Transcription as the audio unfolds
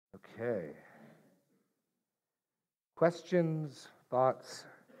Okay. Questions, thoughts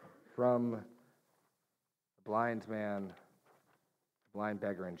from the blind man, the blind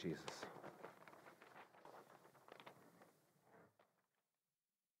beggar, and Jesus.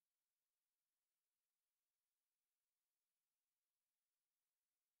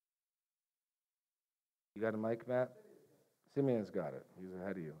 You got a mic, Matt? Simeon's got it. He's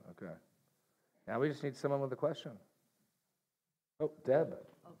ahead of you. Okay. Now we just need someone with a question. Oh, Deb.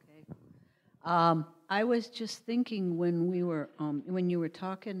 Okay. I was just thinking when you were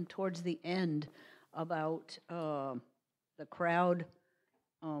talking towards the end about the crowd,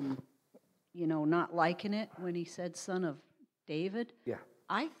 not liking it when he said "Son of David." Yeah.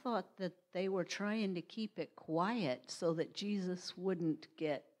 I thought that they were trying to keep it quiet so that Jesus wouldn't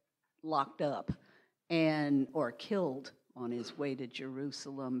get locked up or killed on his way to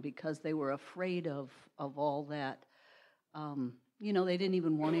Jerusalem because they were afraid of all that. They didn't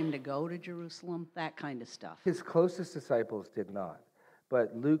even want him to go to Jerusalem, that kind of stuff. His closest disciples did not.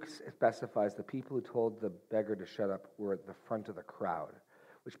 But Luke specifies the people who told the beggar to shut up were at the front of the crowd,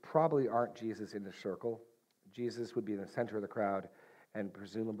 which probably aren't Jesus' inner circle. Jesus would be in the center of the crowd, and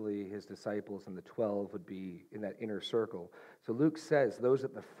presumably his disciples and the 12 would be in that inner circle. So Luke says those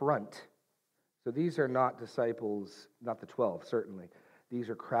at the front, so these are not disciples, not the 12, certainly. These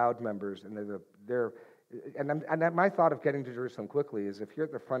are crowd members, and my thought of getting to Jerusalem quickly is if you're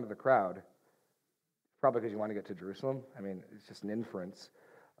at the front of the crowd, probably because you want to get to Jerusalem. I mean, it's just an inference.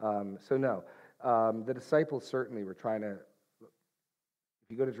 The disciples certainly were trying to, if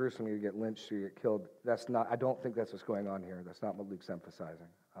you go to Jerusalem, you get lynched or you get killed. I don't think that's what's going on here. That's not what Luke's emphasizing.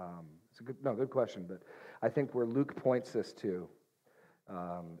 It's a good question, but I think where Luke points us to,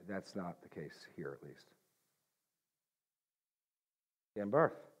 that's not the case here at least. Dan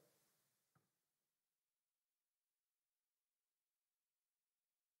Barth.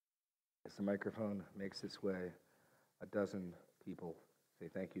 As the microphone makes its way, a dozen people say,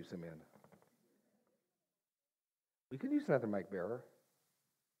 "Thank you, Simeon." We could use another mic bearer.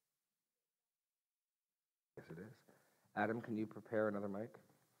 Yes, it is. Adam, can you prepare another mic?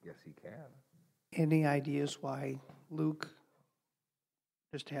 Yes, he can. Any ideas why Luke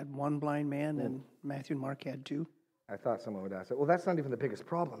just had one blind man and Matthew and Mark had two? I thought someone would ask that. Well, that's not even the biggest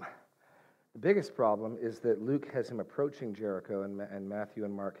problem. The biggest problem is that Luke has him approaching Jericho, and Matthew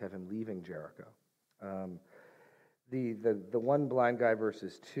and Mark have him leaving Jericho. The one blind guy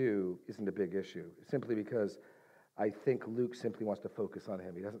versus two isn't a big issue, simply because I think Luke simply wants to focus on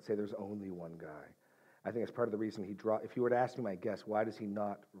him. He doesn't say there's only one guy. I think it's part of the reason if you were to ask me my guess, why does he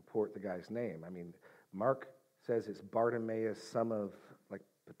not report the guy's name? I mean, Mark says it's Bartimaeus, son of,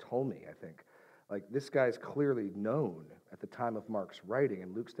 Ptolemy, I think. This guy's clearly known at the time of Mark's writing,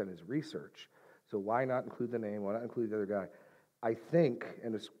 and Luke's done his research. So why not include the name? Why not include the other guy? I think,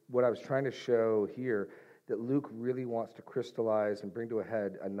 and it's what I was trying to show here, that Luke really wants to crystallize and bring to a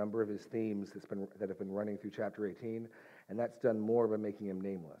head a number of his themes that have been running through chapter 18, and that's done more by making him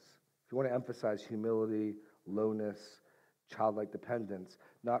nameless. If you want to emphasize humility, lowness, childlike dependence,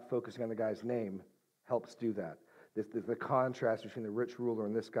 not focusing on the guy's name helps do that. The contrast between the rich ruler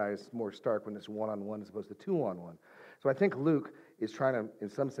and this guy is more stark when it's one-on-one as opposed to two-on-one. So I think Luke is trying to, in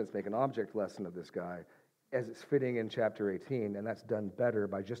some sense, make an object lesson of this guy as it's fitting in chapter 18, and that's done better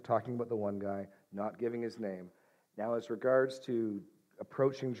by just talking about the one guy, not giving his name. Now, as regards to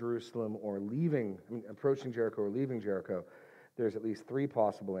approaching Jerusalem approaching Jericho or leaving Jericho, there's at least three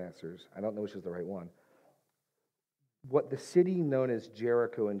possible answers. I don't know which is the right one. What the city known as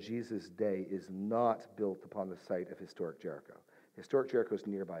Jericho in Jesus' day is not built upon the site of historic Jericho. Historic Jericho is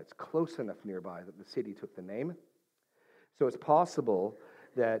nearby. It's close enough nearby that the city took the name. So it's possible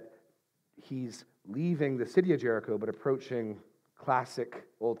that he's leaving the city of Jericho but approaching classic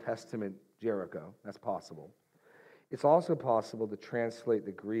Old Testament Jericho. That's possible. It's also possible to translate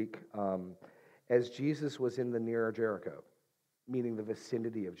the Greek as Jesus was in the near Jericho, meaning the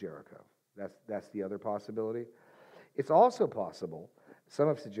vicinity of Jericho. That's the other possibility. It's also possible, some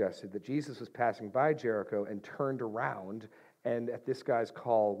have suggested, that Jesus was passing by Jericho and turned around and at this guy's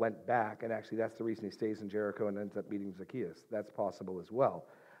call went back, and actually that's the reason he stays in Jericho and ends up meeting Zacchaeus. That's possible as well.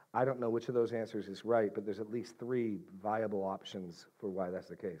 I don't know which of those answers is right, but there's at least three viable options for why that's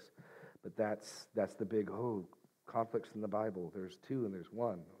the case. But that's the big, conflicts in the Bible. There's two and there's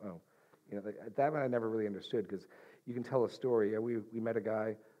one. That one I never really understood, because you can tell a story. We met a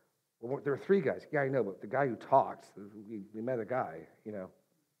guy. Well, there were three guys. Yeah, I know, but the guy who talked, we met a guy,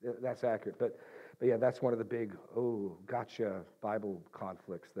 that's accurate. But yeah, that's one of the big, gotcha Bible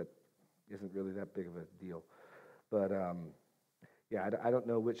conflicts that isn't really that big of a deal. But I don't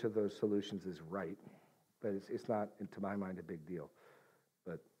know which of those solutions is right, but it's not, to my mind, a big deal.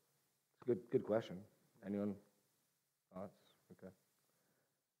 But Good question. Anyone? Thoughts? Okay.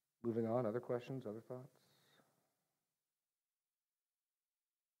 Moving on. Other questions? Other thoughts?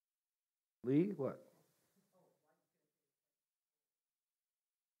 Lee, what?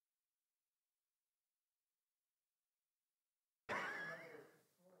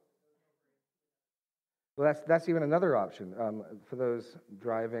 Well, that's even another option. For those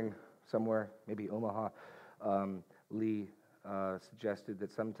driving somewhere, maybe Omaha, Lee suggested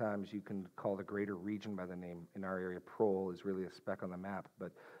that sometimes you can call the greater region by the name. In our area, Prohl is really a speck on the map,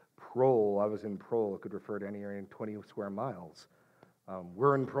 but Prohl, I was in Prohl, it could refer to any area in 20 square miles.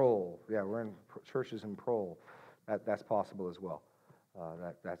 We're in Prohl. Yeah, we're in churches in Prohl. That's possible as well.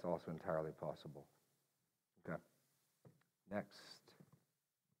 That's also entirely possible. Okay. Next.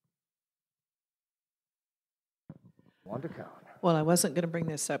 WandaCon. Well, I wasn't going to bring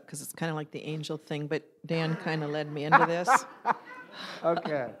this up because it's kind of like the angel thing, but Dan kind of led me into this.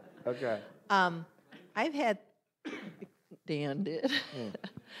 Okay. I've had, Dan did.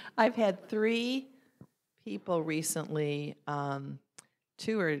 I've had 3 people recently,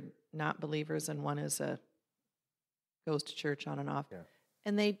 2 are not believers and 1 goes to church on and off. Yeah.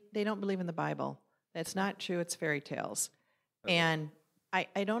 And they don't believe in the Bible. That's not true. It's fairy tales. Okay. And I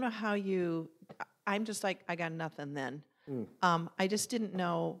don't know how I'm just like, I got nothing then. I just didn't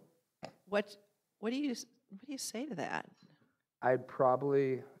know what do you say to that? I'd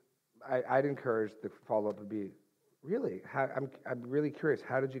encourage the follow-up would be, really, I'm really curious,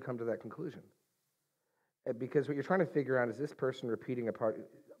 how did you come to that conclusion? Because what you're trying to figure out is this person repeating a part,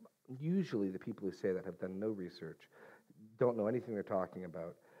 usually the people who say that have done no research, don't know anything they're talking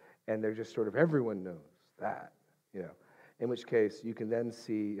about, and they're just sort of, everyone knows that, in which case you can then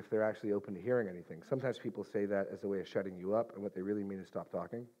see if they're actually open to hearing anything. Sometimes people say that as a way of shutting you up, and what they really mean is stop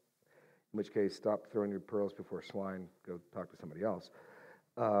talking, in which case stop throwing your pearls before swine, go talk to somebody else.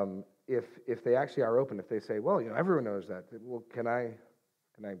 If they actually are open, if they say, well, everyone knows that, well, can I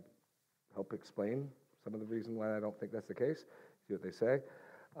help explain some of the reason why I don't think that's the case? See what they say.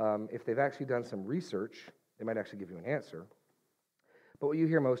 If they've actually done some research, they might actually give you an answer. But what you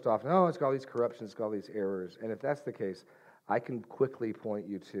hear most often, it's got all these corruptions, it's got all these errors, and if that's the case, I can quickly point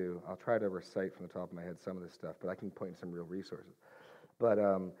you to, I'll try to recite from the top of my head some of this stuff, but I can point to some real resources. But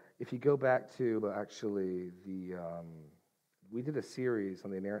if you go back to actually we did a series on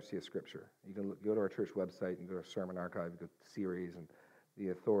the inerrancy of Scripture. You can go to our church website, you can go to our sermon archive, you go to series and the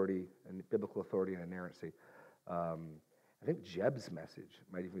authority and biblical authority and inerrancy. I think Jeb's message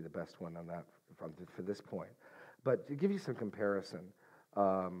might even be the best one on that for this point. But to give you some comparison,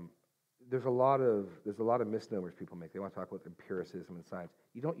 there's a lot of misnomers people make. They want to talk about empiricism in science.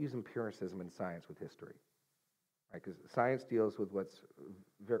 You don't use empiricism in science with history, right? Because science deals with what's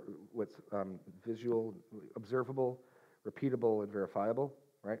visual, observable, repeatable, and verifiable,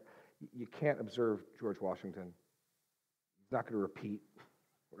 right? You can't observe George Washington. He's not going to repeat,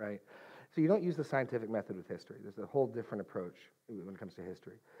 right? So you don't use the scientific method with history. There's a whole different approach when it comes to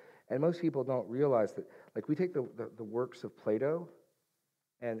history. And most people don't realize that, like, we take the works of Plato,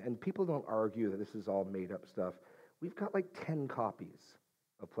 and people don't argue that this is all made-up stuff. We've got like 10 copies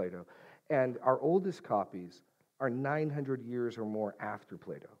of Plato, and our oldest copies are 900 years or more after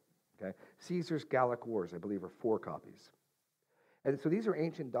Plato. Okay? Caesar's Gallic Wars, I believe, are 4 copies. And so these are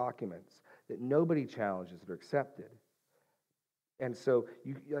ancient documents that nobody challenges, that are accepted. And so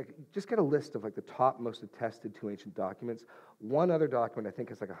you just get a list of like the top most attested to ancient documents. One other document I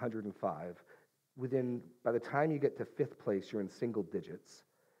think is like 105. By the time you get to 5th place, you're in single digits.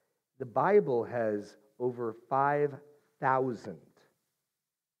 The Bible has over 5,000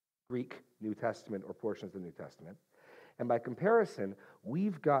 Greek New Testament or portions of the New Testament. And by comparison,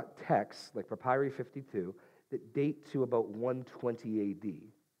 we've got texts like Papyri 52 that date to about 120 AD.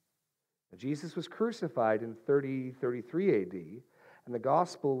 Now, Jesus was crucified in 33 AD, and the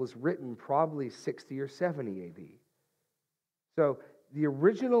gospel was written probably 60 or 70 AD. So the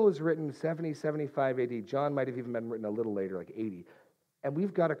original was written 70, 75 AD. John might have even been written a little later, like 80. And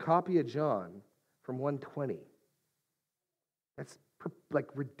we've got a copy of John from 120. That's like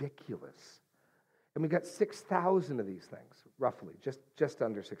ridiculous. And we got 6,000 of these things, roughly, just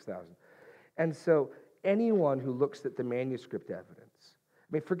under 6,000. And so anyone who looks at the manuscript evidence,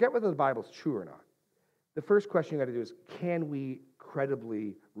 forget whether the Bible's true or not. The first question you got to do is, can we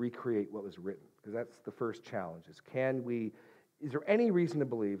credibly recreate what was written? Because that's the first challenge, is there any reason to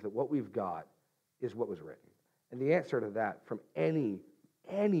believe that what we've got is what was written? And the answer to that from any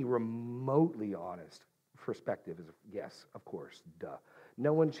remotely honest perspective is yes, of course, duh.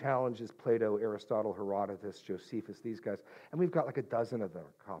 No one challenges Plato, Aristotle, Herodotus, Josephus, these guys. And we've got like a dozen of their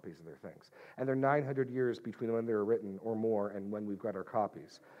copies of their things. And they're 900 years between when they were written or more and when we've got our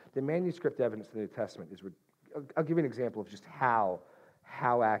copies. The manuscript evidence of the New Testament is, I'll give you an example of just how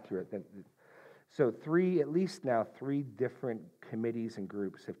accurate. So at least now, three different committees and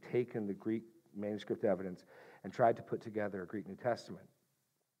groups have taken the Greek manuscript evidence and tried to put together a Greek New Testament.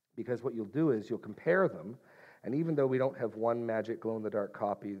 Because what you'll do is you'll compare them, and even though we don't have one magic glow-in-the-dark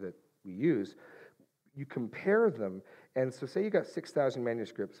copy that we use, you compare them, and so say you got 6,000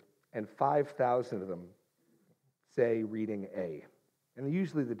 manuscripts, and 5,000 of them say reading A. And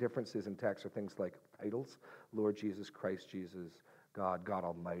usually the differences in text are things like titles, Lord Jesus, Christ Jesus, God, God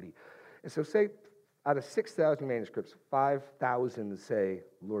Almighty. And so say out of 6,000 manuscripts, 5,000 say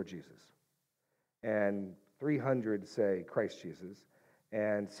Lord Jesus, and 300 say Christ Jesus,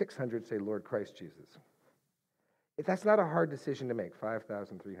 and 600 say Lord Christ Jesus. That's not a hard decision to make,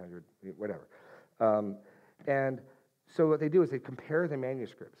 5,300, whatever. And so what they do is they compare the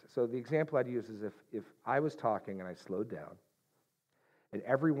manuscripts. So the example I'd use is if I was talking and I slowed down, and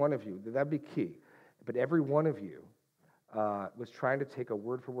every one of you, that'd be key, but every one of you was trying to take a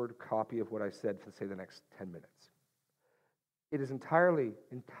word-for-word copy of what I said for, say, the next 10 minutes. It is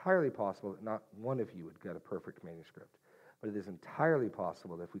entirely possible that not one of you would get a perfect manuscript. But it is entirely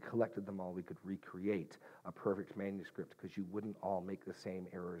possible that if we collected them all, we could recreate a perfect manuscript because you wouldn't all make the same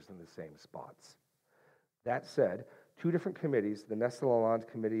errors in the same spots. That said, two different committees, the Nestle-Lalande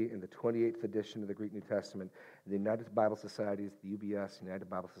Committee in the 28th edition of the Greek New Testament, and the United Bible Society's, the UBS, United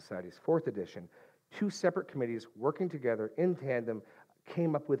Bible Society's 4th edition, two separate committees working together in tandem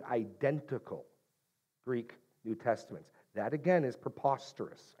came up with identical Greek New Testaments. That, again, is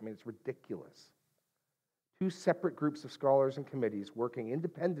preposterous. I mean, it's ridiculous. Two separate groups of scholars and committees working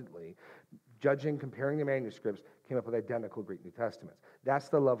independently, judging, comparing the manuscripts, came up with identical Greek New Testaments. That's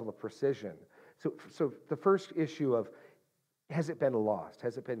the level of precision. So the first issue of, has it been lost?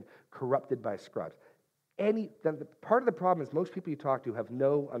 Has it been corrupted by scribes? Part of the problem is most people you talk to have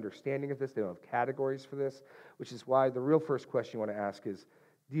no understanding of this. They don't have categories for this, which is why the real first question you want to ask is,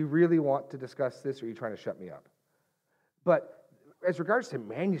 do you really want to discuss this, or are you trying to shut me up? But as regards to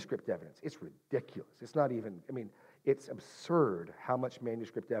manuscript evidence, it's ridiculous. It's not even, it's absurd how much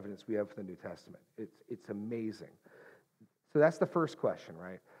manuscript evidence we have for the New Testament. It's amazing. So that's the first question,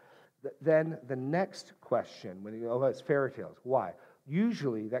 right? Then the next question, it's fairy tales. Why?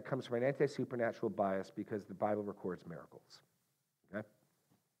 Usually that comes from an anti-supernatural bias because the Bible records miracles. Okay?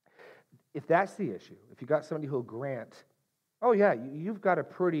 If that's the issue, if you got somebody who'll grant, oh yeah, you've got a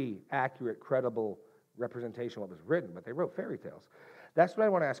pretty accurate, credible representation of what was written, but they wrote fairy tales. That's when I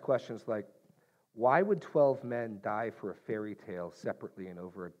want to ask questions like, why would 12 men die for a fairy tale separately in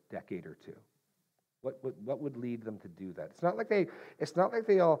over a decade or two? What would lead them to do that? It's not like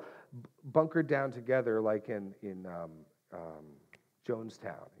they all bunkered down together like in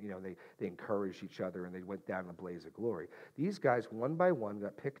Jonestown. They encouraged each other and they went down in a blaze of glory. These guys, one by one,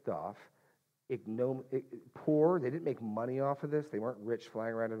 got picked off. Poor. They didn't make money off of this. They weren't rich,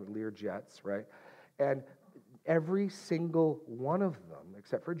 flying around in Lear jets, right? And every single one of them,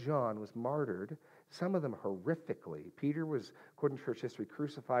 except for John, was martyred, some of them horrifically. Peter was, according to church history,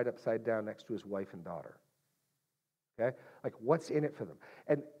 crucified upside down next to his wife and daughter. Okay? Like, what's in it for them?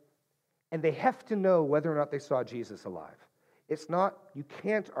 And they have to know whether or not they saw Jesus alive. It's not, you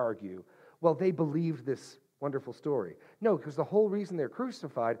can't argue, well, they believed this wonderful story. No, because the whole reason they're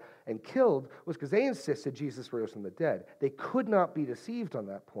crucified and killed was because they insisted Jesus rose from the dead. They could not be deceived on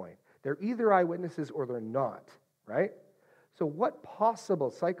that point. They're either eyewitnesses or they're not, right? So what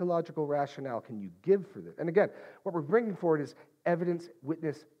possible psychological rationale can you give for this? And again, what we're bringing forward is evidence,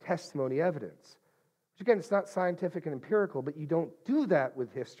 witness, testimony evidence. Which again, it's not scientific and empirical, but you don't do that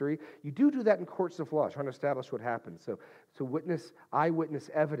with history. You do that in courts of law, trying to establish what happened. So eyewitness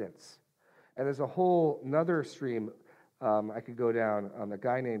evidence. And there's a whole another stream I could go down. A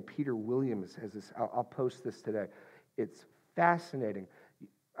guy named Peter Williams has this. I'll post this today. It's fascinating.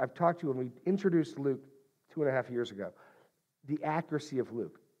 I've talked to you when we introduced Luke 2.5 years ago, the accuracy of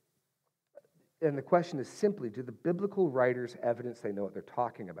Luke. And the question is simply, do the biblical writers evidence they know what they're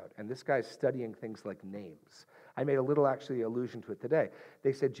talking about? And this guy's studying things like names. I made a little, actually, allusion to it today.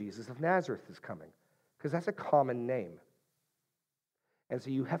 They said Jesus of Nazareth is coming, because that's a common name. And so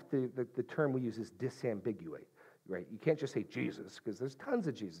you have to, the term we use is disambiguate, right? You can't just say Jesus, because there's tons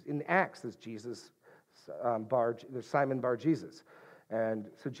of Jesus. In Acts, there's Jesus, there's Simon Bar Jesus. And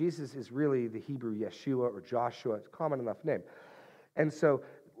so Jesus is really the Hebrew Yeshua or Joshua. It's a common enough name. And so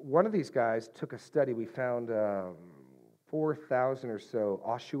one of these guys took a study. We found 4,000 or so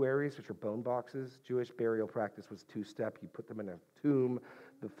ossuaries, which are bone boxes. Jewish burial practice was two-step. You put them in a tomb,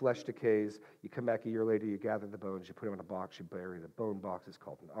 the flesh decays, you come back a year later, you gather the bones, you put them in a box, you bury the bone box. It's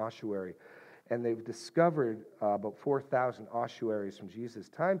called an ossuary. And they've discovered about 4,000 ossuaries from Jesus'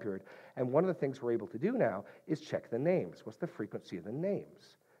 time period. And one of the things we're able to do now is check the names. What's the frequency of the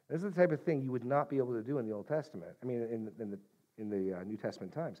names? This is the type of thing you would not be able to do in the Old Testament, in the New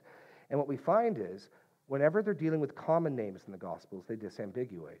Testament times. And what we find is, whenever they're dealing with common names in the Gospels, they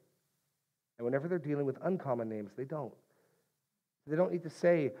disambiguate. And whenever they're dealing with uncommon names, they don't. They don't need to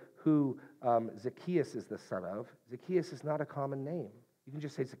say who Zacchaeus is the son of. Zacchaeus is not a common name. You can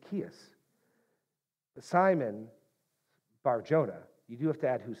just say Zacchaeus. Simon Bar-Jonah, you do have to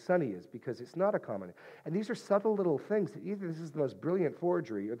add whose son he is because it's not a common name. And these are subtle little things that either this is the most brilliant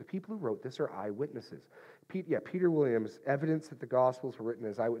forgery or the people who wrote this are eyewitnesses. Peter Williams, evidence that the Gospels were written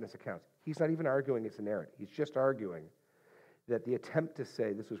as eyewitness accounts. He's not even arguing it's inerrant. He's just arguing that the attempt to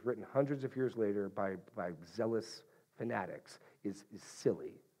say this was written hundreds of years later by zealous fanatics is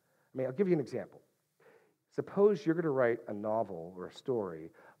silly. I mean, I'll give you an example. Suppose you're going to write a novel or a story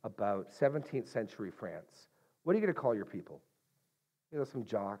about 17th century France. What are you going to call your people? You'll have some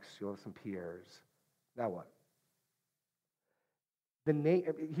Jacques, you'll have some Pierres. Now what?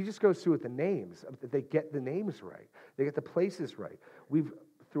 He just goes through with the names. They get the names right. They get the places right. We've,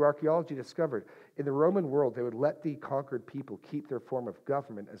 through archaeology, discovered in the Roman world, they would let the conquered people keep their form of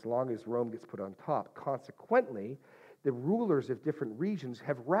government as long as Rome gets put on top. Consequently, the rulers of different regions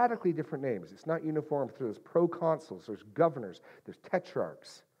have radically different names. It's not uniform. There's proconsuls, there's governors, there's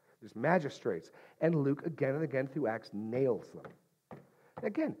tetrarchs, there's magistrates. And Luke, again and again through Acts, nails them.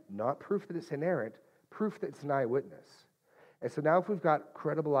 Again, not proof that it's inerrant, proof that it's an eyewitness. And so now if we've got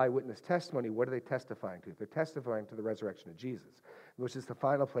credible eyewitness testimony, what are they testifying to? They're testifying to the resurrection of Jesus, which is the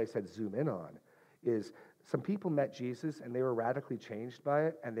final place I'd zoom in on, is some people met Jesus and they were radically changed by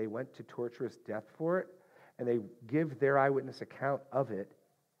it, and they went to torturous death for it, and they give their eyewitness account of it.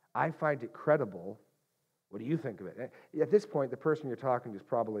 I find it credible. What do you think of it? At this point, the person you're talking to is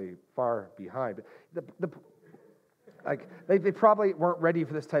probably far behind. But they probably weren't ready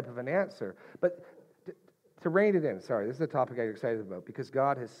for this type of an answer. But to rein it in, this is a topic I get excited about because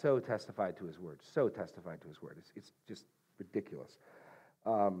God has so testified to his word, It's just ridiculous.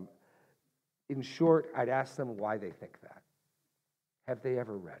 In short, I'd ask them why they think that. Have they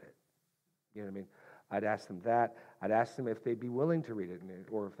ever read it? You know what I mean? I'd ask them that. I'd ask them if they'd be willing to read it,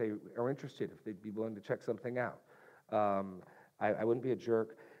 or if they are interested, if they'd be willing to check something out. I wouldn't be a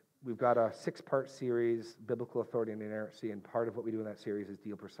jerk. We've got a 6-part series, Biblical Authority and Inerrancy, and part of what we do in that series is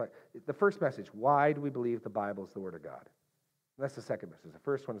deal precise. The first message, why do we believe the Bible is the Word of God? And that's the second message. The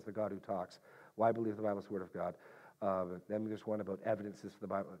first one is the God who talks. Why I believe the Bible is the Word of God. Then there's one about evidences for the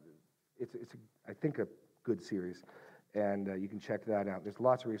Bible. It's I think, a good series. And you can check that out. There's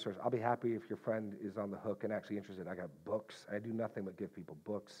lots of resources. I'll be happy if your friend is on the hook and actually interested. I got books. I do nothing but give people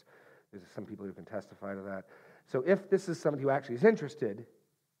books. There's some people who can testify to that. So if this is somebody who actually is interested,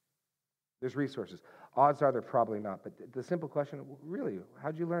 there's resources. Odds are they're probably not. But the simple question, really,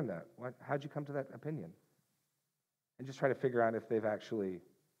 how'd you learn that? How'd you come to that opinion? And just try to figure out if they've actually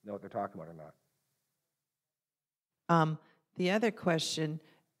know what they're talking about or not. The other question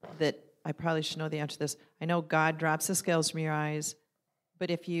that I probably should know the answer to this. I know God drops the scales from your eyes, but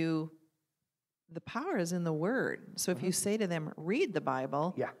the power is in the Word. So if you say to them, read the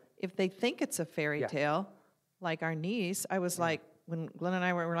Bible, if they think it's a fairy tale, like our niece, I was like, when Glenn and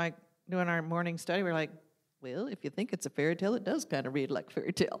I were like doing our morning study, we're like, well, if you think it's a fairy tale, it does kind of read like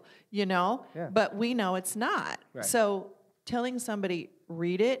fairy tale, you know? Yeah. But we know it's not. Right. So telling somebody,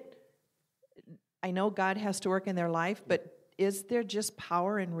 read it, I know God has to work in their life, but is there just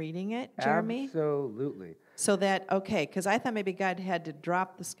power in reading it, Jeremy? Absolutely. So that, okay, because I thought maybe God had to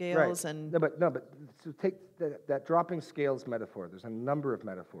drop the scales and... No, but so take that dropping scales metaphor. There's a number of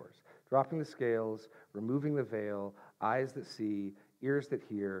metaphors. Dropping the scales, removing the veil, eyes that see, ears that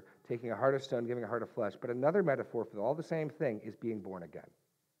hear, taking a heart of stone, giving a heart of flesh. But another metaphor for all the same thing is being born again,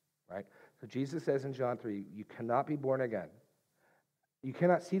 right? So Jesus says in John 3, you cannot be born again. You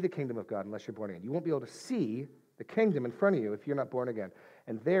cannot see the kingdom of God unless you're born again. You won't be able to see the kingdom in front of you if you're not born again.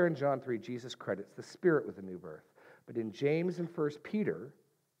 And there in John 3, Jesus credits the Spirit with a new birth. But in James and 1 Peter,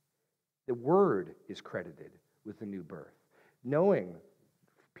 the Word is credited with the new birth. Knowing,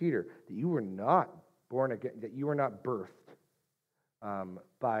 Peter, that you were not born again, that you were not birthed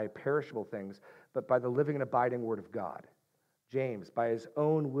by perishable things, but by the living and abiding Word of God. James, by his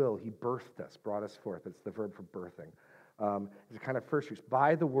own will, he birthed us, brought us forth. It's the verb for birthing. It's a kind of first use,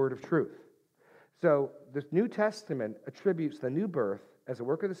 by the word of truth. So the New Testament attributes the new birth as a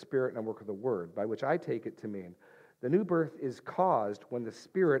work of the Spirit and a work of the Word, by which I take it to mean The new birth is caused when the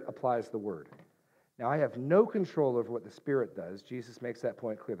Spirit applies the word. Now, I have no control over what the Spirit does. Jesus makes that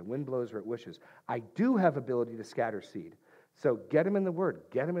point clear. The wind blows where it wishes. I do have ability to scatter seed. So get him in the word,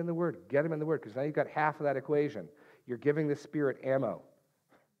 get him in the word, get him in the word, because now you've got half of that equation. You're giving the Spirit ammo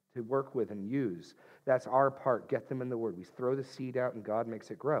to work with and use. That's our part. Get them in the word. We throw the seed out and God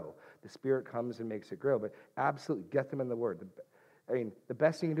makes it grow. The Spirit comes and makes it grow. But absolutely, get them in the word. The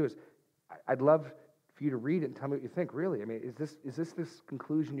best thing you can do is, I'd love for you to read it and tell me what you think, really. I mean, is this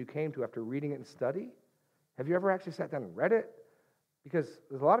conclusion you came to after reading it in study? Have you ever actually sat down and read it? Because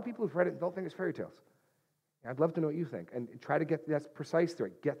there's a lot of people who've read it and don't think it's fairy tales. I'd love to know what you think. And try to get that's precise there.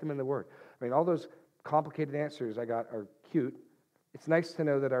 Get them in the word. I mean, all those complicated answers I got are cute. It's nice to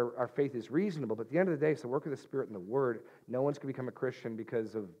know that our faith is reasonable, but at the end of the day, it's the work of the Spirit and the Word. No one's going to become a Christian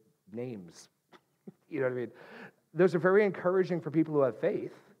because of names. You know what I mean? Those are very encouraging for people who have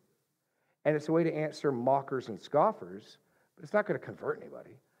faith, and it's a way to answer mockers and scoffers, but it's not going to convert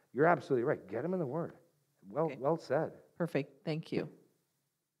anybody. You're absolutely right. Get them in the Word. Well said. Perfect. Thank you.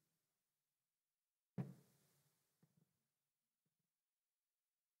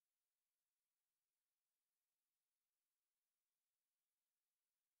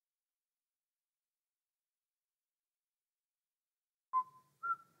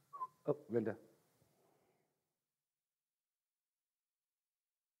 Oh, Linda.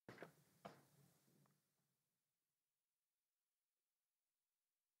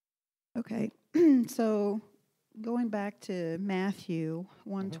 Okay, so going back to Matthew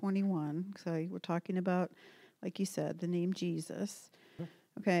 1:21, so we're talking about, like you said, the name Jesus.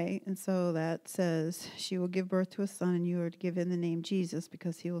 Okay, and so that says, she will give birth to a son, and you are to give him the name Jesus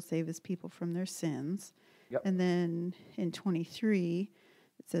because he will save his people from their sins. Yep. And then in 23,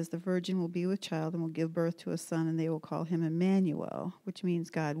 it says, the virgin will be with child and will give birth to a son, and they will call him Emmanuel, which means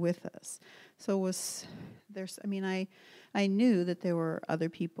God with us. So I knew that there were other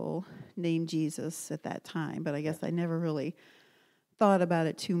people named Jesus at that time, but I guess I never really thought about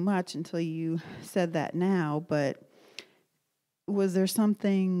it too much until you said that now. But was there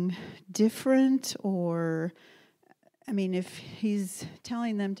something different? Or, I mean, if he's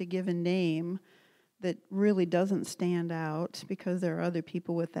telling them to give a name that really doesn't stand out because there are other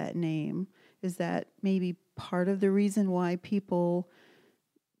people with that name, is that maybe part of the reason why people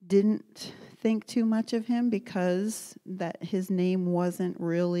didn't think too much of him, because that his name wasn't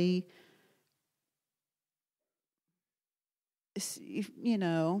really,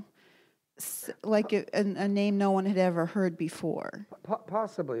 like a name no one had ever heard before?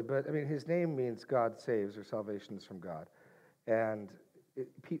 Possibly, but I mean, his name means God saves, or salvation is from God. And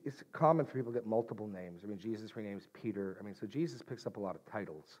it's common for people to get multiple names. I mean, Jesus renames Peter. I mean, so Jesus picks up a lot of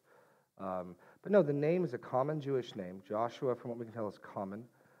titles. But no, the name is a common Jewish name. Joshua, from what we can tell, is common.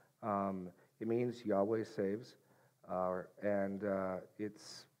 It means Yahweh saves. And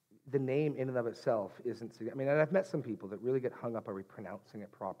it's the name in and of itself isn't. I mean, and I've met some people that really get hung up on pronouncing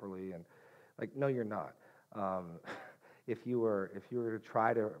it properly, and like, no, you're not. If you were to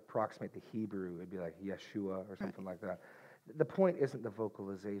try to approximate the Hebrew, it'd be like Yeshua or something like that. The point isn't the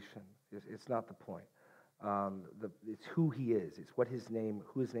vocalization. It's not the point. It's who he is. It's who his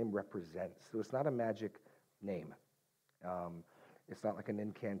name represents. So it's not a magic name. It's not like an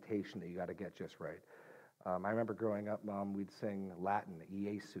incantation that you got to get just right. I remember growing up, Mom, we'd sing Latin,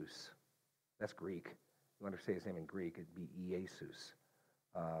 Iesus. That's Greek. You want to say his name in Greek, it'd be Iesus.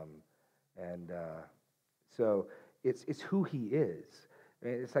 So it's who he is. I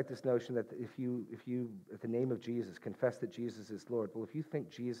mean, it's like this notion that if you, at the name of Jesus, confess that Jesus is Lord. Well, if you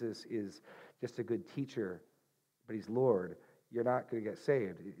think Jesus is just a good teacher, but he's Lord, you're not going to get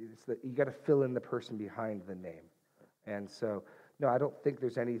saved. It's that you got to fill in the person behind the name. And so, no, I don't think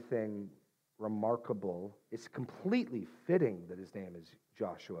there's anything remarkable. It's completely fitting that his name is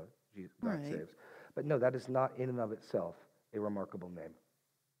Joshua, God saves. But no, that is not in and of itself a remarkable name.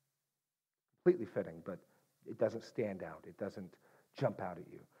 Completely fitting, but it doesn't stand out. It doesn't jump out at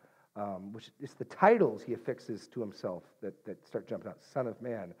you. Which is the titles he affixes to himself that start jumping out. Son of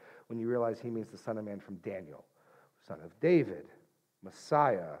Man, when you realize he means the Son of Man from Daniel. Son of David,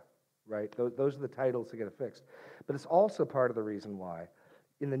 Messiah, right? Those are the titles that get affixed. But it's also part of the reason why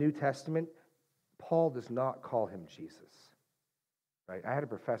in the New Testament, Paul does not call him Jesus. Right? I had a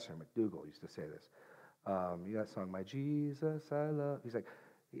professor, McDougall, used to say this. You know that song, My Jesus, I Love? He's like,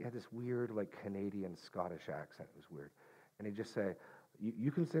 he had this weird, like, Canadian Scottish accent. It was weird. And he'd just say,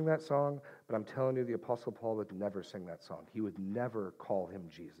 you can sing that song, but I'm telling you, the Apostle Paul would never sing that song. He would never call him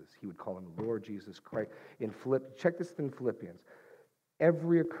Jesus. He would call him Lord Jesus Christ. Check this in Philippians.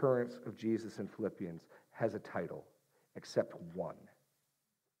 Every occurrence of Jesus in Philippians has a title, except one.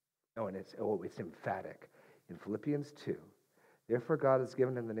 Oh, and it's emphatic. in Philippians 2, therefore God has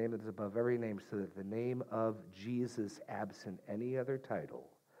given him the name that is above every name, so that the name of Jesus, absent any other title,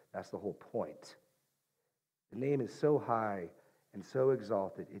 that's the whole point. The name is so high and so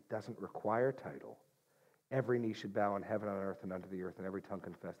exalted, it doesn't require title. Every knee should bow in heaven, on earth, and under the earth, and every tongue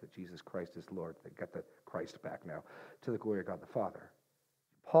confess that Jesus Christ is Lord. They got the Christ back now, to the glory of God the Father.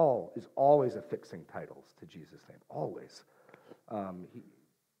 Paul is always affixing titles to Jesus' name, always.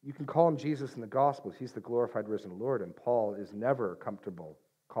 You can call him Jesus in the Gospels. He's the glorified, risen Lord, and Paul is never comfortable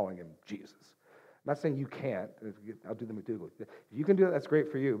calling him Jesus. I'm not saying you can't. I'll do the McDougal. If you can do it, that's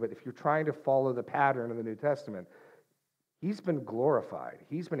great for you, but if you're trying to follow the pattern of the New Testament, he's been glorified.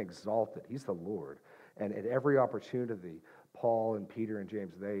 He's been exalted. He's the Lord. And at every opportunity, Paul and Peter and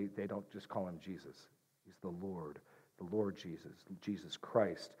James, they don't just call him Jesus. He's the Lord Jesus, Jesus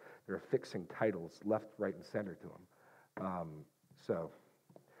Christ. They're affixing titles left, right, and center to him. So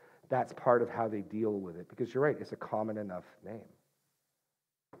that's part of how they deal with it, because you're right, it's a common enough name.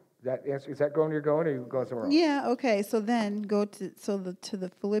 Is that going where you're going, or are you going somewhere else? Yeah, okay. So then go to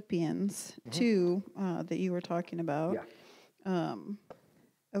the Philippians 2 that you were talking about. Yeah.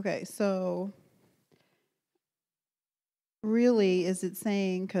 Okay, so really, is it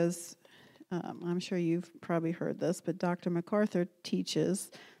saying, because I'm sure you've probably heard this, but Dr. MacArthur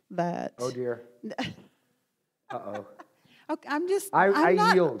teaches that... Oh, dear. Uh-oh. Okay, I'm I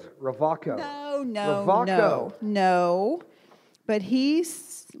not, yield. Ravako. No. But he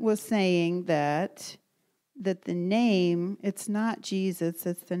was saying that the name, it's not Jesus,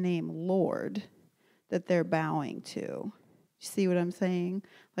 it's the name Lord that they're bowing to. You see what I'm saying?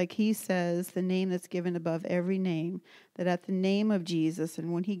 Like he says, the name that's given above every name, that at the name of Jesus,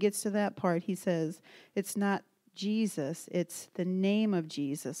 and when he gets to that part, he says, it's not Jesus, it's the name of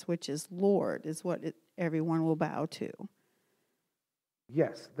Jesus, which is Lord, is what everyone will bow to.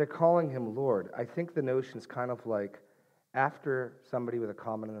 Yes, they're calling him Lord. I think the notion is kind of like, after somebody with a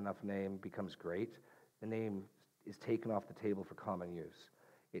common enough name becomes great, the name is taken off the table for common use.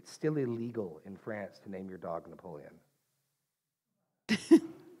 It's still illegal in France to name your dog Napoleon.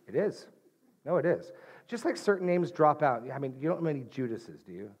 It is. No, it is. Just like certain names drop out. I mean, you don't know many Judases,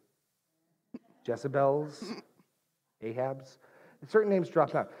 do you? Jezebels, Ahabs. Certain names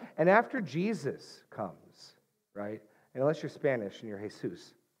drop out. And after Jesus comes, right, and unless you're Spanish and you're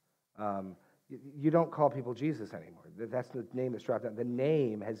Jesus, you don't call people Jesus anymore. That's the name that's dropped out. The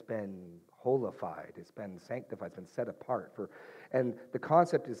name has been holified. It's been sanctified. It's been set apart. And the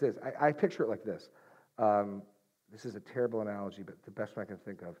concept is this. I picture it like this. This is a terrible analogy, but the best one I can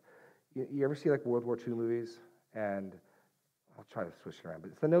think of. You ever see like World War II movies? And I'll try to switch it around.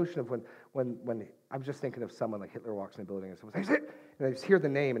 But it's the notion of when I'm just thinking of someone like Hitler walks in a building and someone says, and they just hear the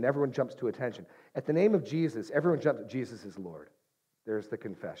name and everyone jumps to attention. At the name of Jesus, everyone jumps. Jesus is Lord. There's the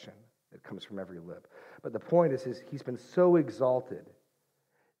confession that comes from every lip. But the point is he's been so exalted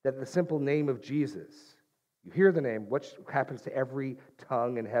that the simple name of Jesus, you hear the name, what happens to every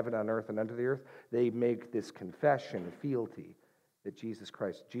tongue in heaven, on earth, and under the earth? They make this confession, fealty, that Jesus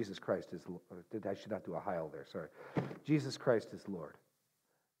Christ is Lord. I should not do a Heil there, sorry. Jesus Christ is Lord.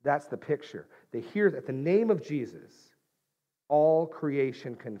 That's the picture. They hear that the name of Jesus, all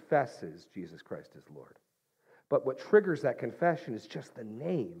creation confesses Jesus Christ is Lord. But what triggers that confession is just the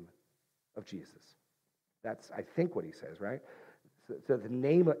name of Jesus. That's, I think, what he says, right? So at the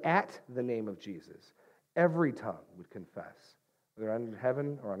name of Jesus, every tongue would confess, whether in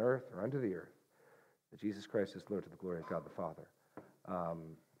heaven or on earth or under the earth, that Jesus Christ is Lord, to the glory of God the Father.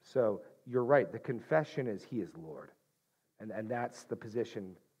 So you're right. The confession is he is Lord. And that's the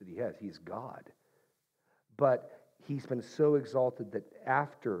position that he has. He's God. But he's been so exalted that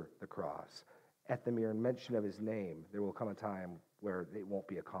after the cross, at the mere mention of his name, there will come a time where it won't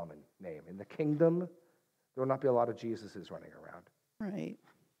be a common name. In the kingdom, there will not be a lot of Jesuses running around. Right.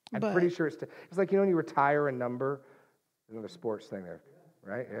 I'm pretty sure it's like, when you retire a number, another sports thing there,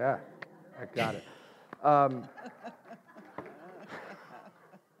 right? Yeah, I got it.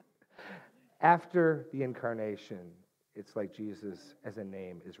 After the incarnation, it's like Jesus as a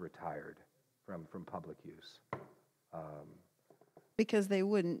name is retired from public use. Because they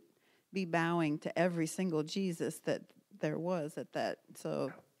wouldn't be bowing to every single Jesus that there was at that.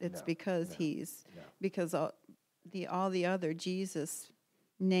 So because all the other Jesus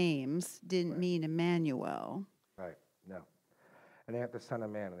names didn't mean Emmanuel. Right. No. And they aren't the Son of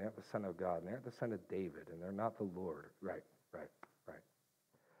Man, and they aren't the Son of God, and they aren't the Son of David, and they're not the Lord. Right.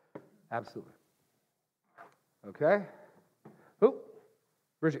 Absolutely. Okay. Who?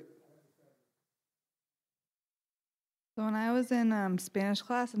 Bridget. So when I was in Spanish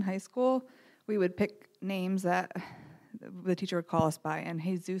class in high school, we would pick names that the teacher would call us by, and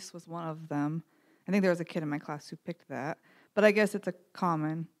Jesus was one of them. I think there was a kid in my class who picked that. But I guess it's a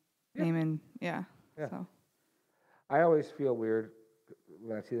common name, and Yeah. so. I always feel weird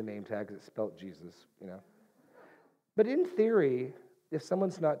when I see the name tag because it's spelled Jesus, But in theory, if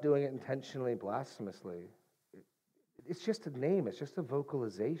someone's not doing it intentionally, blasphemously, it's just a name. It's just a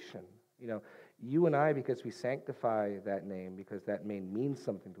vocalization. You and I, because we sanctify that name, because that name means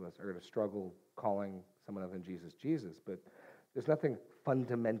something to us, are going to struggle calling someone other than Jesus, Jesus. But there's nothing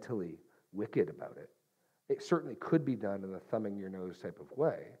fundamentally wicked about it. It certainly could be done in a thumbing your nose type of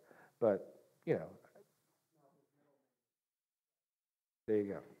way. But, there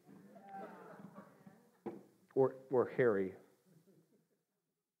you go. Or Harry.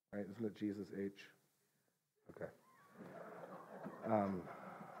 Right? Isn't it Jesus H? Okay.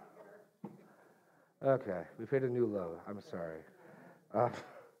 Okay, we've hit a new low. I'm sorry. But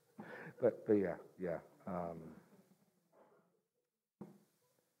yeah.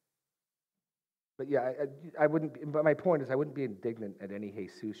 But yeah, I wouldn't. But my point is, I wouldn't be indignant at any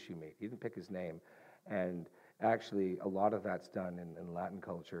Jesus you meet. He didn't pick his name, and actually, a lot of that's done in Latin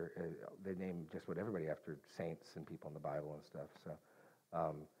culture. They name just what everybody after saints and people in the Bible and stuff. So,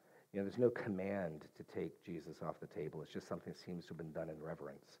 there's no command to take Jesus off the table. It's just something that seems to have been done in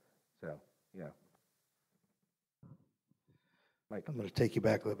reverence. So, Mike. I'm going to take you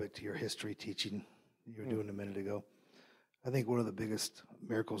back a little bit to your history teaching you were doing a minute ago. I think one of the biggest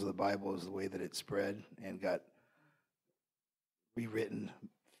miracles of the Bible is the way that it spread and got rewritten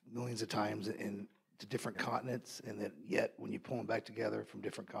millions of times to different continents, and that yet when you pull them back together from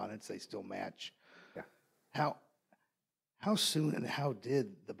different continents, they still match. Yeah. How soon and how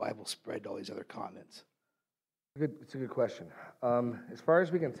did the Bible spread to all these other continents? It's a good question. As far as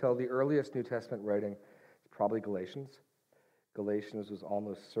we can tell, the earliest New Testament writing is probably Galatians. Galatians was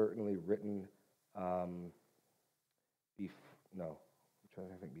almost certainly written, before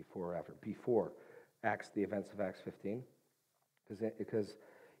or after? Before the events of Acts 15. Because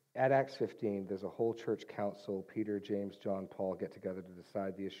at Acts 15, there's a whole church council. Peter, James, John, Paul get together to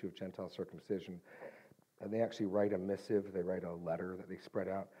decide the issue of Gentile circumcision. And they actually write a missive. They write a letter that they spread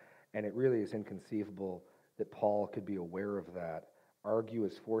out. And it really is inconceivable that Paul could be aware of that, argue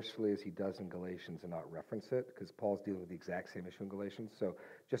as forcefully as he does in Galatians and not reference it, because Paul's dealing with the exact same issue in Galatians. So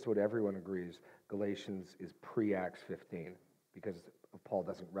just what everyone agrees, Galatians is pre-Acts 15, because Paul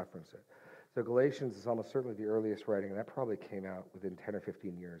doesn't reference it. So Galatians is almost certainly the earliest writing, and that probably came out within 10 or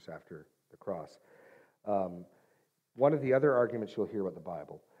 15 years after the cross. One of the other arguments you'll hear about the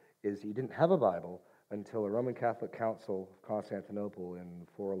Bible is you didn't have a Bible until a Roman Catholic Council of Constantinople in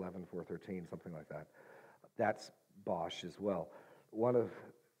 411, 413, something like that. That's bosh as well.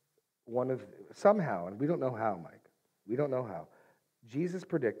 Somehow, and we don't know how, Mike, we don't know how, Jesus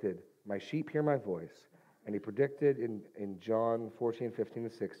predicted, my sheep hear my voice, and he predicted in John 14, 15,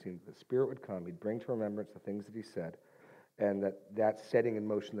 and 16, the Spirit would come, he'd bring to remembrance the things that he said, and that's setting in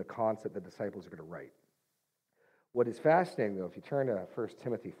motion the concept the disciples are going to write. What is fascinating, though, if you turn to 1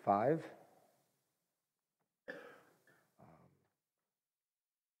 Timothy 5,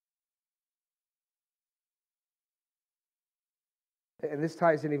 and this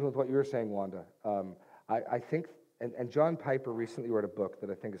ties in even with what you were saying, Wanda. I think, and John Piper recently wrote a book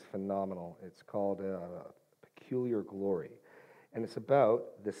that I think is phenomenal. It's called Peculiar Glory. And it's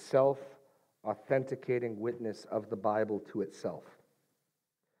about the self-authenticating witness of the Bible to itself.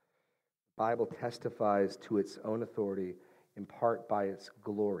 The Bible testifies to its own authority in part by its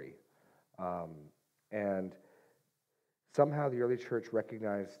glory. And somehow the early church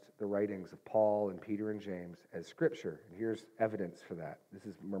recognized the writings of Paul and Peter and James as scripture. And here's evidence for that. This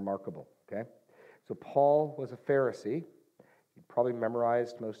is remarkable, okay? So Paul was a Pharisee. He probably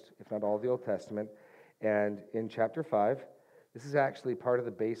memorized most, if not all, of the Old Testament. And in chapter 5, this is actually part of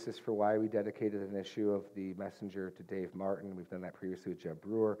the basis for why we dedicated an issue of the Messenger to Dave Martin. We've done that previously with Jeb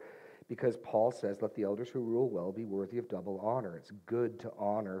Brewer. Because Paul says, let the elders who rule well be worthy of double honor. It's good to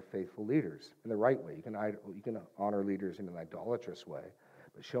honor faithful leaders in the right way. You can honor leaders in an idolatrous way,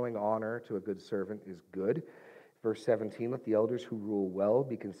 but showing honor to a good servant is good. Verse 17, let the elders who rule well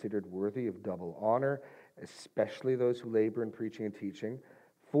be considered worthy of double honor, especially those who labor in preaching and teaching.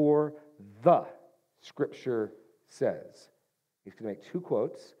 For the Scripture says. He's going to make two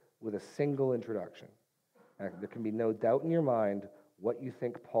quotes with a single introduction. There can be no doubt in your mind what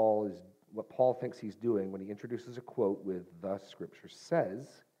Paul thinks he's doing when he introduces a quote with the Scripture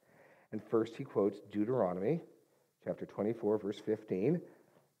says. And first he quotes Deuteronomy chapter 24, verse 15.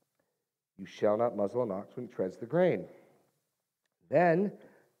 You shall not muzzle an ox when it treads the grain. Then,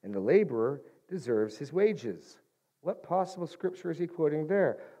 and the laborer deserves his wages. What possible scripture is he quoting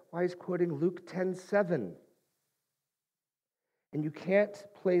there? Why, he's quoting Luke 10:7. And you can't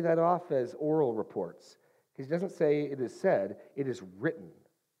play that off as oral reports, because he doesn't say it is said, it is written.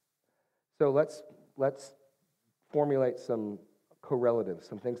 So let's formulate some correlatives,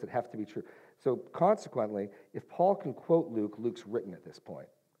 some things that have to be true. So consequently, if Paul can quote Luke, Luke's written at this point.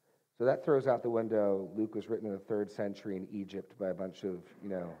 So that throws out the window, Luke was written in the 3rd century in Egypt by a bunch of,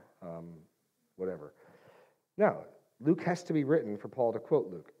 whatever. No, Luke has to be written for Paul to quote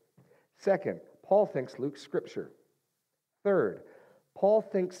Luke. Second, Paul thinks Luke's scripture. Third, Paul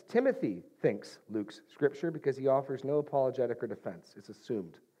thinks Timothy thinks Luke's scripture because he offers no apologetic or defense. It's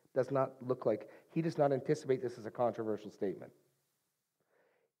assumed. Does not look like, he does not anticipate this as a controversial statement.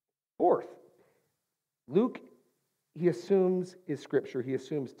 Fourth, Luke, he assumes is scripture. He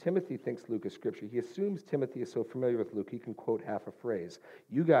assumes Timothy thinks Luke is scripture. He assumes Timothy is so familiar with Luke, he can quote half a phrase.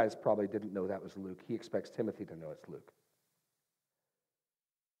 You guys probably didn't know that was Luke. He expects Timothy to know it's Luke.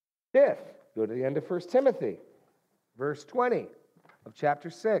 Fifth, go to the end of 1 Timothy, verse 20 of chapter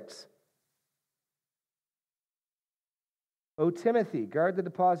 6. O Timothy, guard the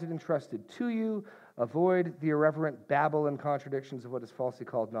deposit entrusted to you. Avoid the irreverent babble and contradictions of what is falsely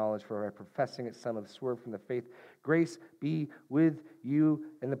called knowledge, for by professing it some have swerved from the faith. Grace be with you,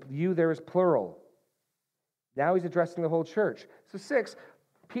 and the you there is plural. Now he's addressing the whole church. So 6,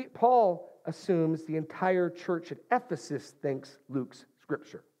 Paul assumes the entire church at Ephesus thinks Luke's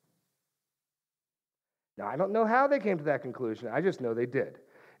scripture. Now, I don't know how they came to that conclusion. I just know they did.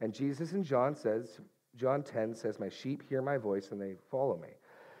 And Jesus in John 10 says, my sheep hear my voice and they follow me.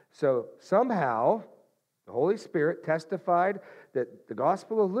 So somehow, the Holy Spirit testified that the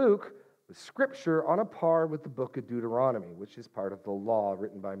Gospel of Luke was scripture on a par with the book of Deuteronomy, which is part of the law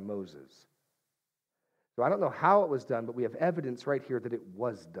written by Moses. So I don't know how it was done, but we have evidence right here that it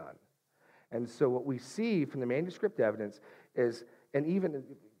was done. And so what we see from the manuscript evidence is, and even,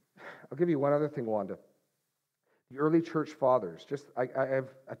 I'll give you one other thing, Wanda. The early church fathers, I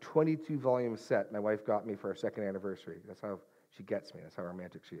have a 22-volume set my wife got me for our 2nd anniversary. That's how she gets me. That's how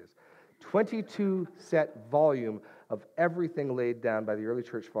romantic she is. 22-set volume of everything laid down by the early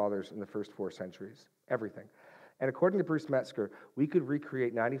church fathers in the first 4 centuries. Everything. And according to Bruce Metzger, we could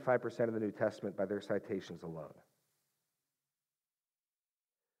recreate 95% of the New Testament by their citations alone.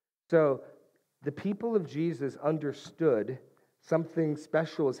 So the people of Jesus understood something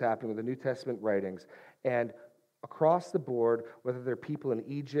special was happening with the New Testament writings, and across the board, whether they're people in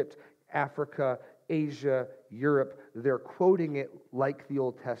Egypt, Africa, Asia, Europe, they're quoting it like the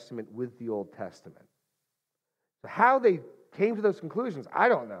Old Testament with the Old Testament. So how they came to those conclusions, I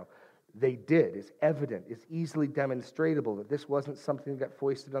don't know. They did. It's evident. It's easily demonstrable that this wasn't something that got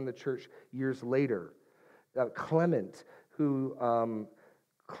foisted on the church years later. Clement,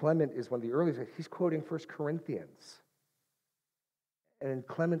 Clement is one of the earliest, he's quoting 1 Corinthians. And in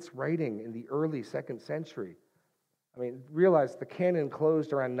Clement's writing in the early 2nd century, realize the canon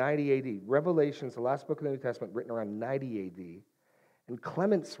closed around 90 AD. Revelation's the last book of the New Testament, written around 90 AD. And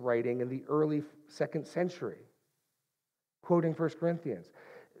Clement's writing in the early 2nd century, quoting 1 Corinthians.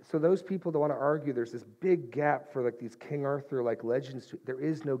 So those people that want to argue there's this big gap for these King Arthur-like legends, there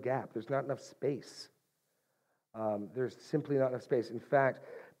is no gap. There's not enough space. There's simply not enough space. In fact,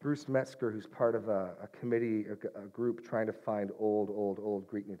 Bruce Metzger, who's part of a committee, a group trying to find old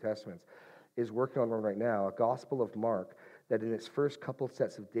Greek New Testaments, is working on one right now, a Gospel of Mark, that in its first couple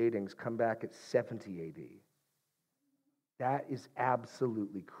sets of datings come back at 70 AD. That is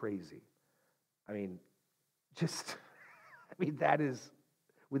absolutely crazy. That is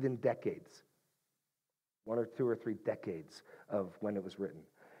within decades. 1 or 2 or 3 decades of when it was written.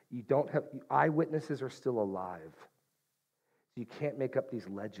 You don't have, eyewitnesses are still alive. So you can't make up these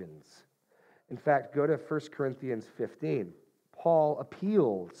legends. In fact, go to 1 Corinthians 15. Paul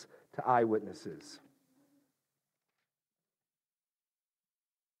appeals to eyewitnesses.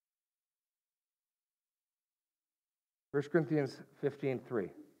 First Corinthians 15:3.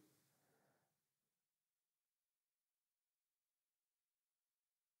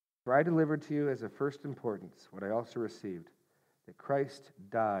 For I delivered to you as of first importance what I also received, that Christ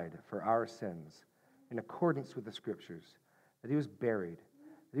died for our sins in accordance with the Scriptures, that he was buried,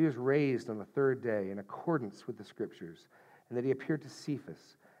 that he was raised on the 3rd day in accordance with the Scriptures, and that he appeared to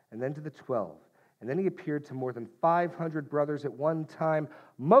Cephas, and then to the 12. And then he appeared to more than 500 brothers at one time,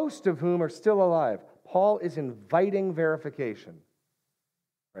 most of whom are still alive. Paul is inviting verification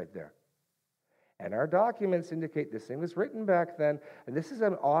right there. And our documents indicate this thing was written back then, and this is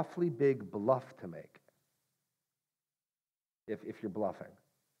an awfully big bluff to make, if you're bluffing.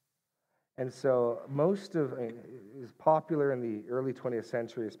 And so most of it is popular in the early 20th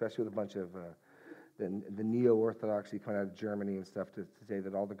century, especially with a bunch of the neo-orthodoxy coming out of Germany and stuff, to say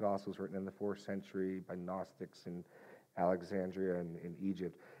that all the Gospels were written in the 4th century by Gnostics and Alexandria and in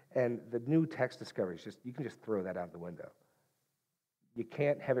Egypt. And the new text discoveries, you can just throw that out the window. You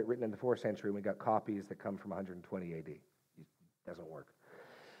can't have it written in the 4th century and we got copies that come from 120 AD. It doesn't work.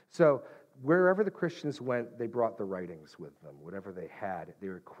 So wherever the Christians went, they brought the writings with them, whatever they had. They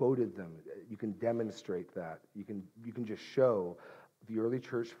quoted them. You can demonstrate that. You can just show the early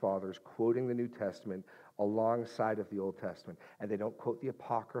church fathers quoting the New Testament alongside of the Old Testament. And they don't quote the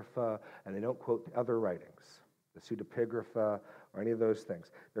Apocrypha, and they don't quote the other writings, the pseudepigrapha, or any of those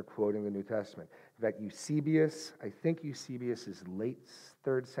things. They're quoting the New Testament. In fact, Eusebius, I think Eusebius is late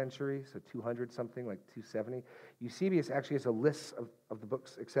 3rd century, so 200 something, like 270. Eusebius actually has a list of the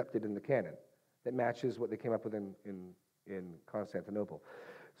books accepted in the canon that matches what they came up with in Constantinople.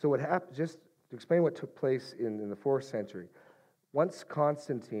 So what happened, just to explain what took place in the 4th century, once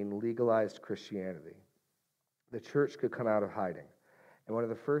Constantine legalized Christianity, the church could come out of hiding. And one of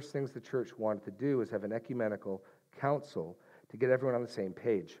the first things the church wanted to do was have an ecumenical council to get everyone on the same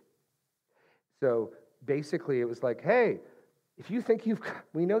page. So basically it was like, hey, if you think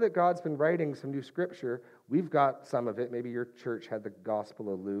we know that God's been writing some new scripture, we've got some of it. Maybe your church had the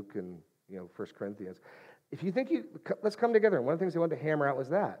Gospel of Luke and 1 Corinthians. If you think let's come together. And one of the things they wanted to hammer out was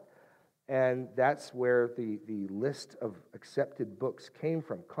that. And that's where the list of accepted books came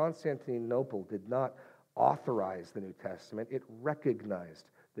from. Constantinople did not authorize the New Testament. It recognized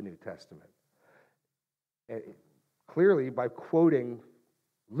the New Testament. Clearly, by quoting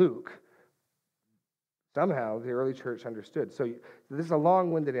Luke, somehow the early church understood. So this is a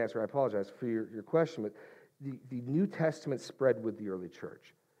long-winded answer. I apologize for your question, but the New Testament spread with the early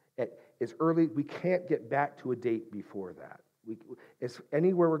church. It's early. We can't get back to a date before that. It's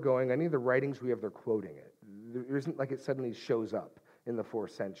anywhere we're going, any of the writings we have, they're quoting it. There isn't like it suddenly shows up in the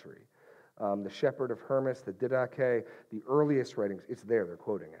 4th century. The Shepherd of Hermas, the Didache, the earliest writings, it's there, they're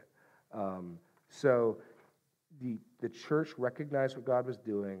quoting it. So the church recognized what God was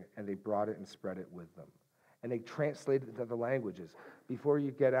doing, and they brought it and spread it with them. And they translated it into other languages. Before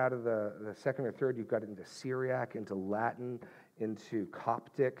you get out of the 2nd or 3rd, you've got it into Syriac, into Latin, into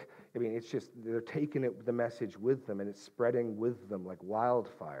Coptic. I mean, it's just, they're taking the message with them, and it's spreading with them like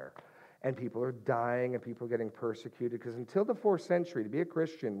wildfire. And people are dying, and people are getting persecuted, because until the 4th century, to be a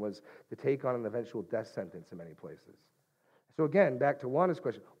Christian was to take on an eventual death sentence in many places. So again, back to Wanda's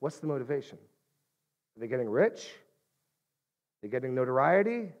question, what's the motivation? Are they getting rich? Are they getting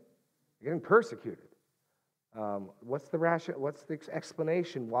notoriety? They're getting persecuted. What's the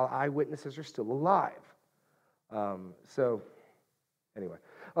explanation while eyewitnesses are still alive? So anyway,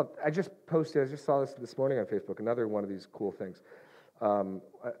 I just saw this morning on Facebook, another one of these cool things.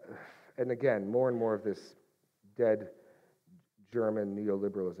 And again, more and more of this dead German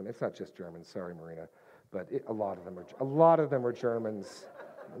neoliberalism. It's not just Germans, sorry, Marina, but a lot of them are Germans.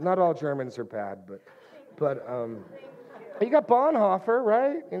 Not all Germans are bad, but you got Bonhoeffer,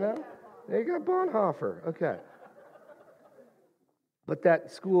 right? You got Bonhoeffer. Okay. But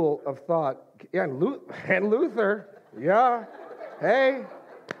that school of thought, yeah, and Luther, yeah, hey,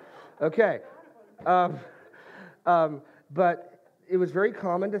 okay. But it was very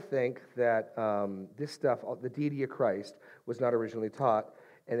common to think that this stuff, the deity of Christ, was not originally taught,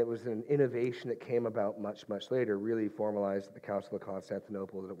 and it was an innovation that came about much, much later, really formalized at the Council of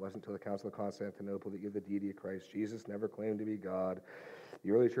Constantinople, that it wasn't until the Council of Constantinople that you have the deity of Christ. Jesus never claimed to be God.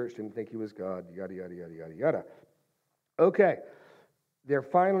 The early church didn't think he was God, yada, yada, yada, yada, yada. Okay, they're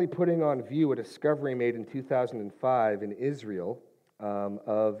finally putting on view a discovery made in 2005 in Israel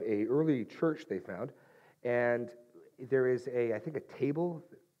of a early church they found, and there is I think a table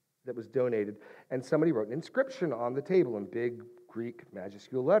that was donated, and somebody wrote an inscription on the table in big Greek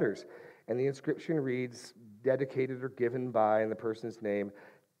majuscule letters, and the inscription reads, dedicated or given by, in the person's name,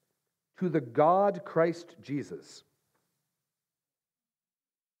 to the God Christ Jesus.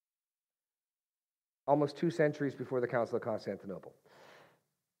 Almost 2 centuries before the Council of Constantinople.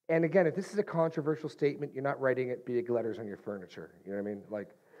 And again, if this is a controversial statement, you're not writing it big letters on your furniture. You know what I mean? Like,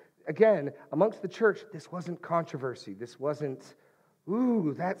 again, amongst the church, this wasn't controversy. This wasn't,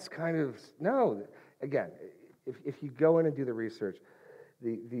 ooh, that's kind of, no. Again, if you go in and do the research,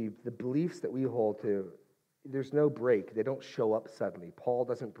 the beliefs that we hold to, there's no break. They don't show up suddenly. Paul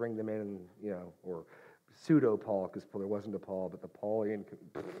doesn't bring them in, or pseudo-Paul, because there wasn't a Paul, but the Paulian,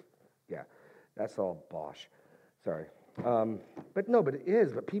 yeah, that's all bosh. Sorry. But it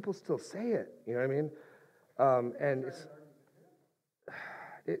is, but people still say it, you know what I mean? And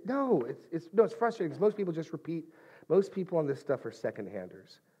it's frustrating because most people just repeat. Most people on this stuff are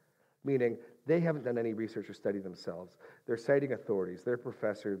second-handers, meaning They haven't done any research or study themselves. They're citing authorities, their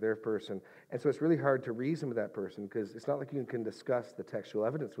professor, their person. And so it's really hard to reason with that person because it's not like you can discuss the textual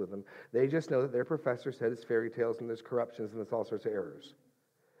evidence with them. They just know that their professor said it's fairy tales and there's corruptions and there's all sorts of errors.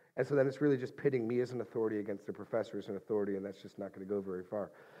 And so then it's really just pitting me as an authority against the professor as an authority, and that's just not going to go very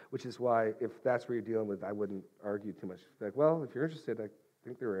far. Which is why, if that's what you're dealing with, I wouldn't argue too much. Like, well, if you're interested, I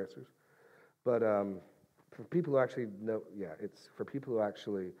think there are answers. But for people who actually know, it's for people who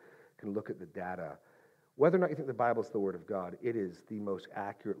actually can look at the data. Whether or not you think the Bible is the Word of God, it is the most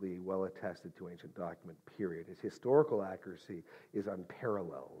accurately well-attested to ancient document, period. Its historical accuracy is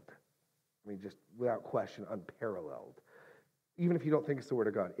unparalleled. I mean, just without question, unparalleled. Even if you don't think it's the Word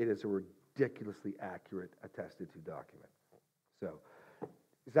of God, it is a ridiculously accurate, attested to document. So,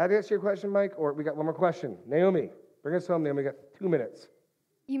 does that answer your question, Mike? Or we got one more question. Naomi, bring us home, Naomi. We got 2 minutes.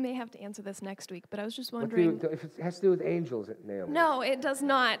 You may have to answer this next week, but I was just wondering. If it has to do with angels, Naomi. No, it does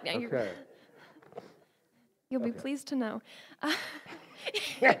not. Okay. You'll be pleased to know.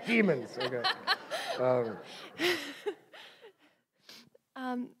 Demons. Okay.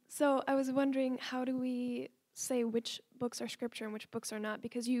 So I was wondering, how do we say which books are scripture and which books are not?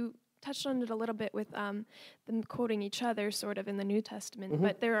 Because you touched on it a little bit with them quoting each other sort of in the New Testament,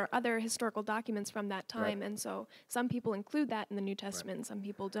 but there are other historical documents from that time, and so some people include that in the New Testament and some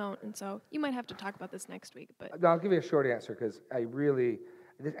people don't, and so you might have to talk about this next week. But No, I'll give you a short answer because I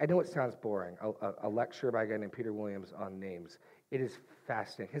know it sounds boring. A lecture by a guy named Peter Williams on names. It is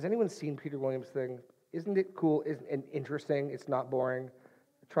fascinating. Has anyone seen Peter Williams' thing? Isn't it cool? Isn't it interesting? It's not boring.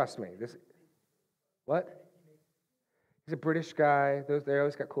 Trust me. What? He's a British guy. They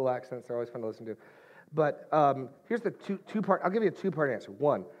always got cool accents. They're always fun to listen to. But here's the two-part. I'll give you a two-part answer.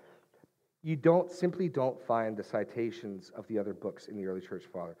 One, you simply don't find the citations of the other books in the early church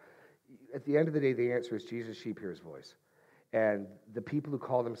father. At the end of the day, the answer is Jesus' sheep hear his voice. And the people who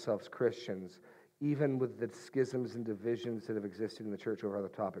call themselves Christians, even with the schisms and divisions that have existed in the church over other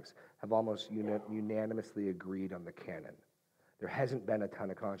topics, have almost unanimously agreed on the canon. There hasn't been a ton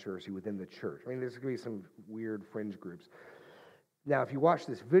of controversy within the church. I mean, there's going to be some weird fringe groups. Now, if you watch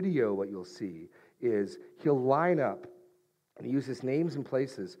this video, what you'll see is he'll line up and he uses names and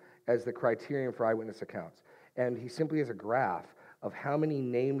places as the criterion for eyewitness accounts. And he simply has a graph of how many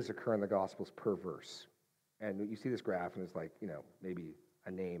names occur in the Gospels per verse. And you see this graph, and it's like, maybe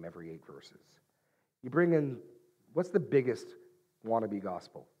a name every 8 verses. You bring in, what's the biggest wannabe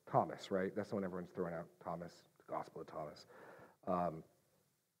gospel? Thomas, right? That's the one everyone's throwing out. Thomas, the Gospel of Thomas.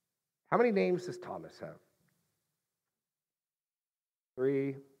 How many names does Thomas have?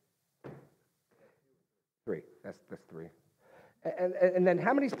 3. That's 3. And then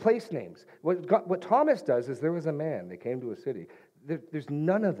how many place names? What Thomas does is there was a man. They came to a city. There's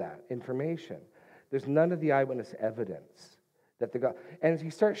none of that information. There's none of the eyewitness evidence that and as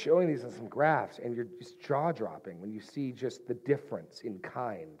you start showing these in some graphs, and you're just jaw-dropping when you see just the difference in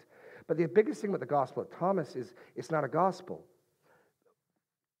kind. But the biggest thing with the Gospel of Thomas is it's not a gospel.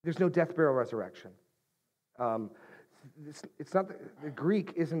 There's no death, burial, resurrection. It's not the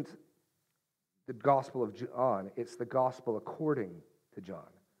Greek isn't the Gospel of John. It's the Gospel according to John.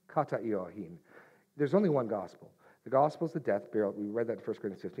 Kata iohin. There's only one gospel. The gospel is the death, burial. We read that in 1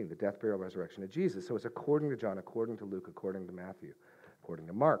 Corinthians 15, the death, burial, resurrection of Jesus. So it's according to John, according to Luke, according to Matthew, according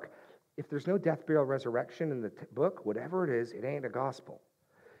to Mark. If there's no death, burial, resurrection in the book, whatever it is, it ain't a gospel.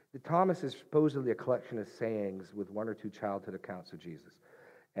 The Thomas is supposedly a collection of sayings with 1 or 2 childhood accounts of Jesus.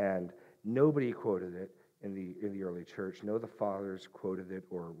 And nobody quoted it in the early church. No, the fathers quoted it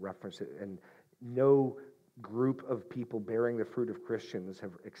or referenced it. And no group of people bearing the fruit of Christians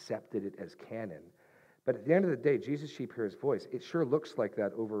have accepted it as canon. But at the end of the day, Jesus' sheep hear his voice. It sure looks like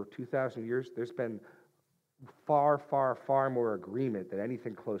that over 2,000 years. There's been far, far, far more agreement than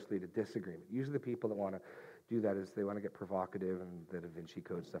anything closely to disagreement. Usually the people that want to do that is they want to get provocative and the Da Vinci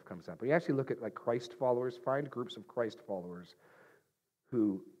Code stuff comes up. But you actually look at like Christ followers, find groups of Christ followers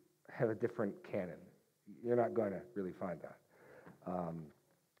who have a different canon. You're not going to really find that.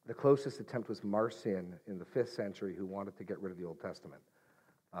 The closest attempt was Marcion in the 5th century who wanted to get rid of the Old Testament.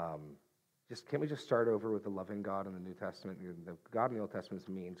 Can't we just start over with the loving God in the New Testament? The God in the Old Testament is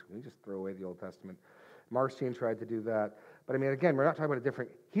mean, so can we just throw away the Old Testament? Marcion tried to do that. But I mean, again, we're not talking about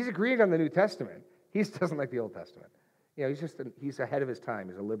he's agreeing on the New Testament. He just doesn't like the Old Testament. He's ahead of his time.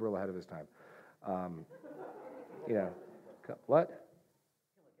 He's a liberal ahead of his time. What?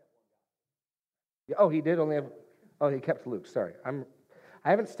 Oh, he did only have, he kept Luke. Sorry. I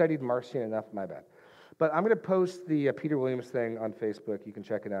haven't studied Marcion enough, my bad. But I'm going to post the Peter Williams thing on Facebook. You can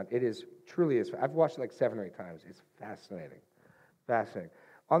check it out. It truly is. I've watched it like 7 or 8 times. It's fascinating. Fascinating.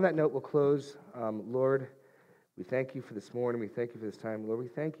 On that note, we'll close. Lord, We thank you for this morning. We thank you for this time. Lord, we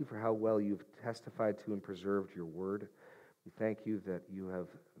thank you for how well you've testified to and preserved your word. We thank you that you have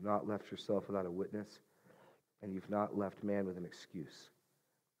not left yourself without a witness, and you've not left man with an excuse.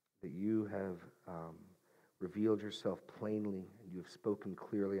 That you have revealed yourself plainly, and you have spoken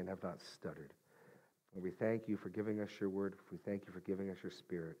clearly and have not stuttered. And we thank you for giving us your word. We thank you for giving us your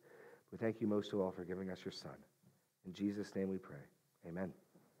spirit. We thank you most of all for giving us your Son. In Jesus' name we pray. Amen.